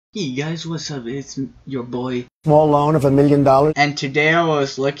Hey guys, what's up? It's your boy. Small loan of $1 million. And today I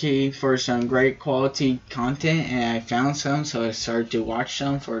was looking for some great quality content and I found some, so I started to watch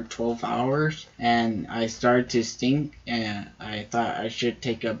some for 12 hours and I started to stink and I thought I should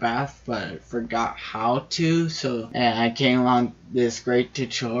take a bath, but I forgot how to, and I came along this great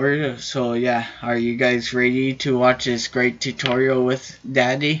tutorial. So yeah, are you guys ready to watch this great tutorial with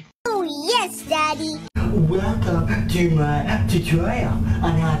Daddy? Oh yes, Daddy! Welcome to my tutorial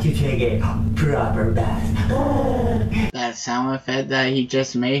on how to take a proper bath. That sound effect that he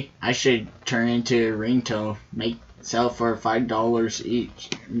just made, I should turn into a ringtone, sell for $5 each.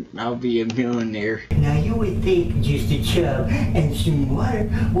 I'll be a millionaire. Now you would think just a tub and some water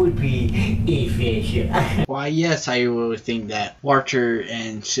would be efficient. Why yes, I would think that water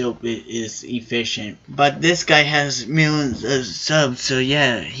and soap is efficient. But this guy has millions of subs, so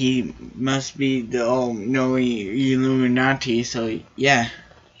yeah, he must be the all-knowing Illuminati, so yeah.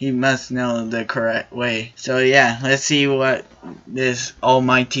 He must know the correct way. So yeah, let's see what this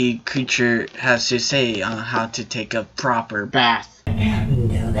almighty creature has to say on how to take a proper bath.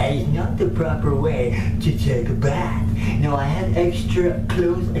 No, that is not the proper way to take a bath. No, I have extra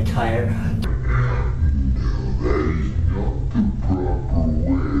clothes attire.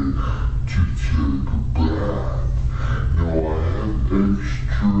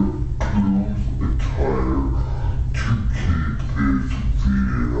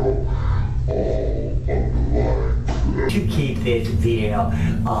 To keep this video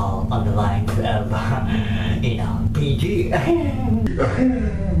all on the lines of, PG.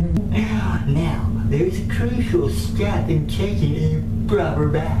 Now, there's a crucial step in taking a proper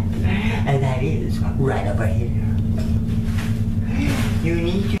bath, and that is right over here. You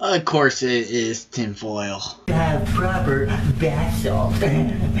need to Of course it is tinfoil. have proper bath salt.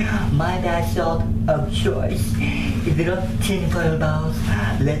 My bath salt of choice. Is it up tinfoil balls?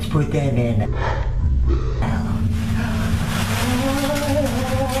 Let's put them in.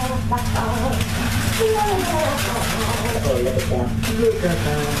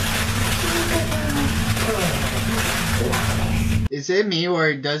 Is it me,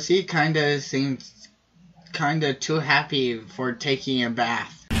 or does he kinda seem kinda too happy for taking a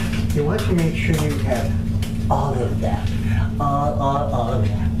bath? You want to make sure you have all of that. All of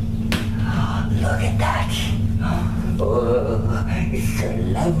that. Look at that. Oh, it's so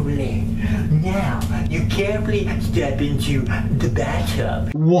lovely. Now, you carefully step into the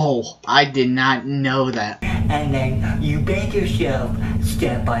bathtub. Whoa, I did not know that. And then you bake yourself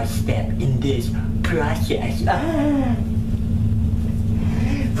step by step in this process.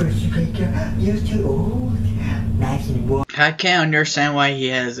 First you take your two nice and warm. I can't understand why he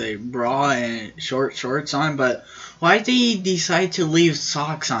has a bra and short shorts on, but why did he decide to leave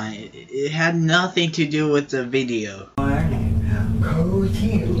socks on? It had nothing to do with the video.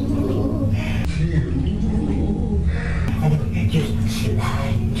 Cozy. And just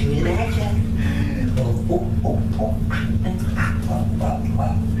slide into the bathtub.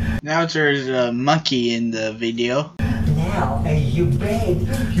 Now there's a monkey in the video. Now, as you bathe,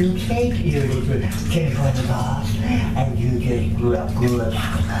 you take your little tinfoil balls and you just grab.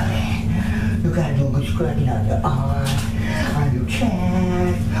 You gotta do good scrubbing on your arm, on your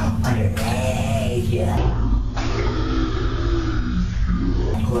chest, on your legs, yeah.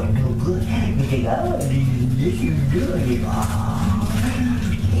 Gonna do good. You think, oh, this is good. Oh,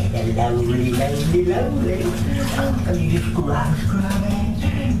 yeah, lovely. And you just scrub it.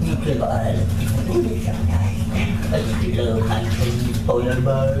 You take all it's so nice.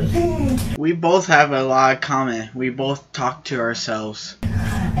 We both have a lot of comment. We both talk to ourselves.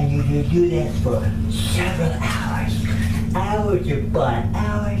 And you can do this for several hours. Hours of fun,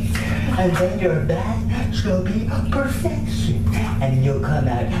 hours. And then your bath shall be perfection. And you'll come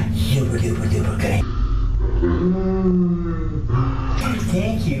out super duper duper great.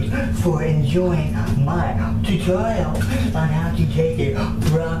 Thank you for enjoying my tutorial on how to take a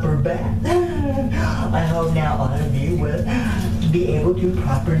proper bath. I hope now all of you will be able to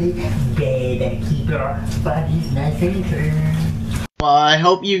properly bathe and keep your bodies nice and clean. Well, I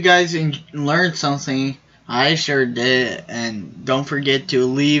hope you guys learned something. I sure did. And don't forget to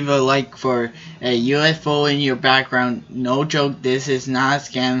leave a like for a UFO in your background. No joke, this is not a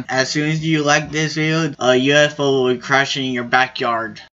scam. As soon as you like this video, a UFO will crash in your backyard.